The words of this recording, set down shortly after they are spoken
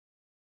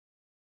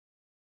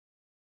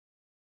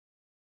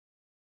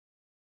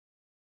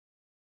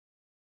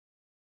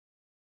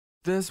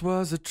This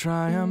was a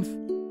triumph.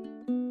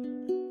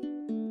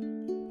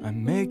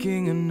 I'm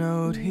making a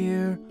note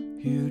here,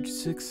 huge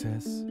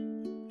success.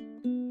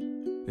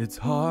 It's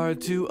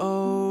hard to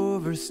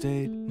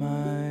overstate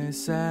my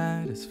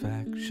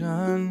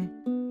satisfaction.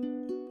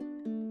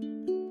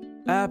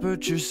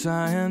 Aperture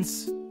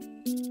science.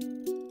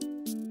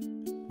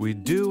 We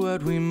do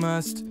what we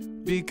must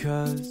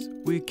because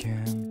we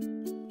can.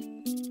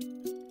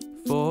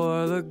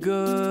 For the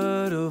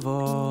good of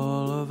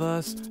all of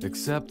us,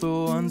 except the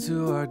ones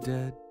who are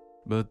dead.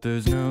 But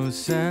there's no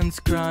sense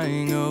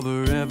crying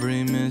over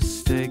every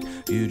mistake.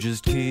 You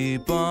just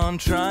keep on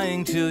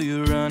trying till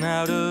you run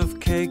out of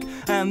cake.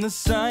 And the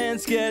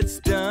science gets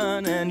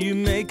done and you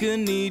make a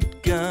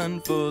neat gun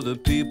for the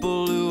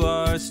people who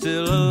are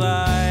still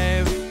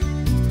alive.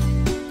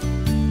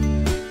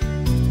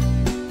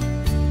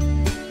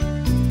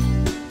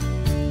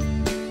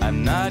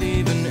 I'm not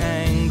even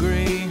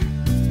angry.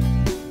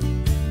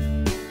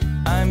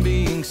 I'm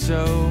being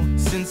so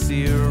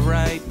sincere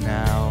right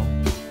now.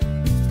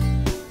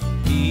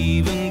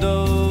 Even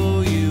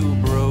though you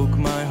broke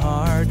my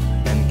heart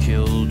and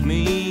killed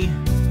me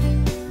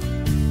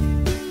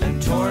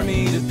and tore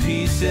me to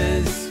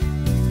pieces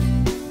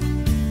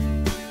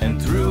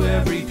and threw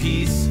every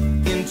piece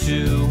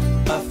into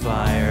a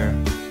fire.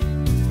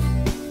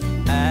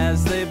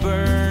 As they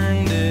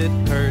burned, it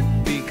hurt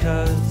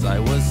because I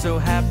was so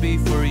happy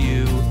for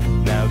you.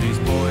 Now these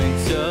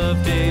points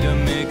of data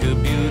make a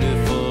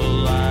beautiful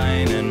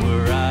line, and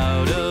we're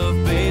out of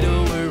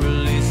beta, we're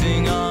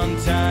releasing on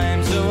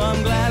time. So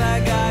I'm glad I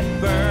got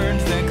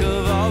burned. Think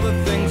of all the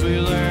things we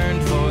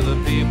learned for the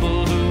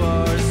people who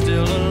are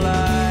still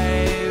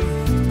alive.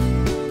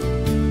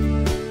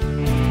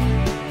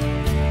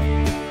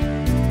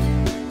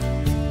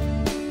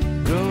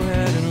 Go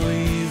ahead and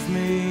leave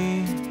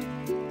me.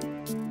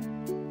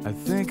 I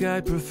think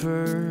I'd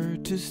prefer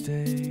to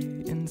stay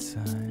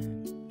inside.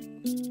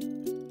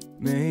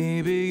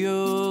 Maybe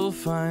you'll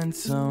find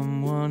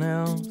someone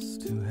else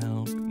to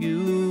help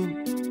you.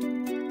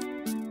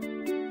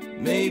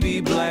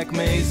 Maybe Black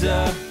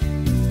Mesa.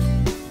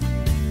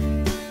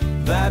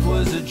 That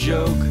was a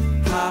joke,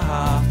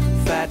 haha,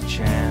 fat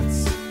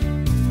chance.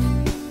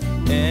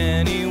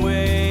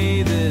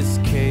 Anyway, this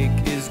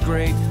cake is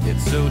great.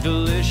 It's so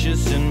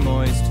delicious and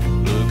moist.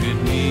 Look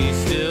at me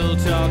still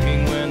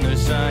talking when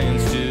there's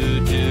science to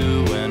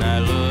do. When I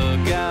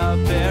look out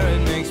there,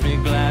 it makes me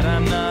glad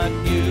I'm not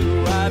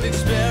you. I've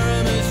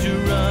experiments to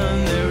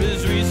run, there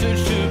is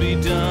research to be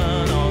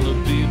done. All the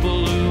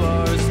people who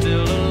are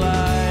still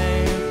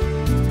alive.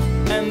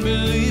 And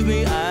believe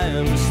me, I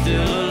am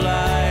still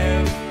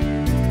alive.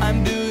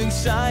 I'm doing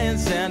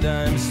science and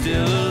I'm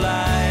still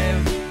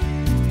alive.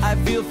 I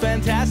feel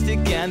fantastic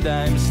and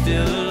I'm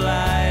still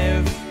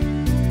alive.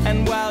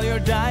 And while you're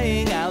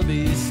dying, I'll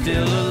be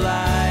still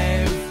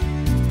alive.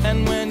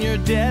 And when you're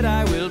dead,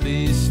 I will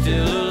be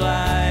still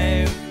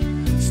alive.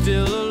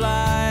 Still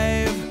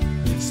alive.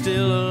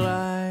 Still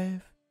alive.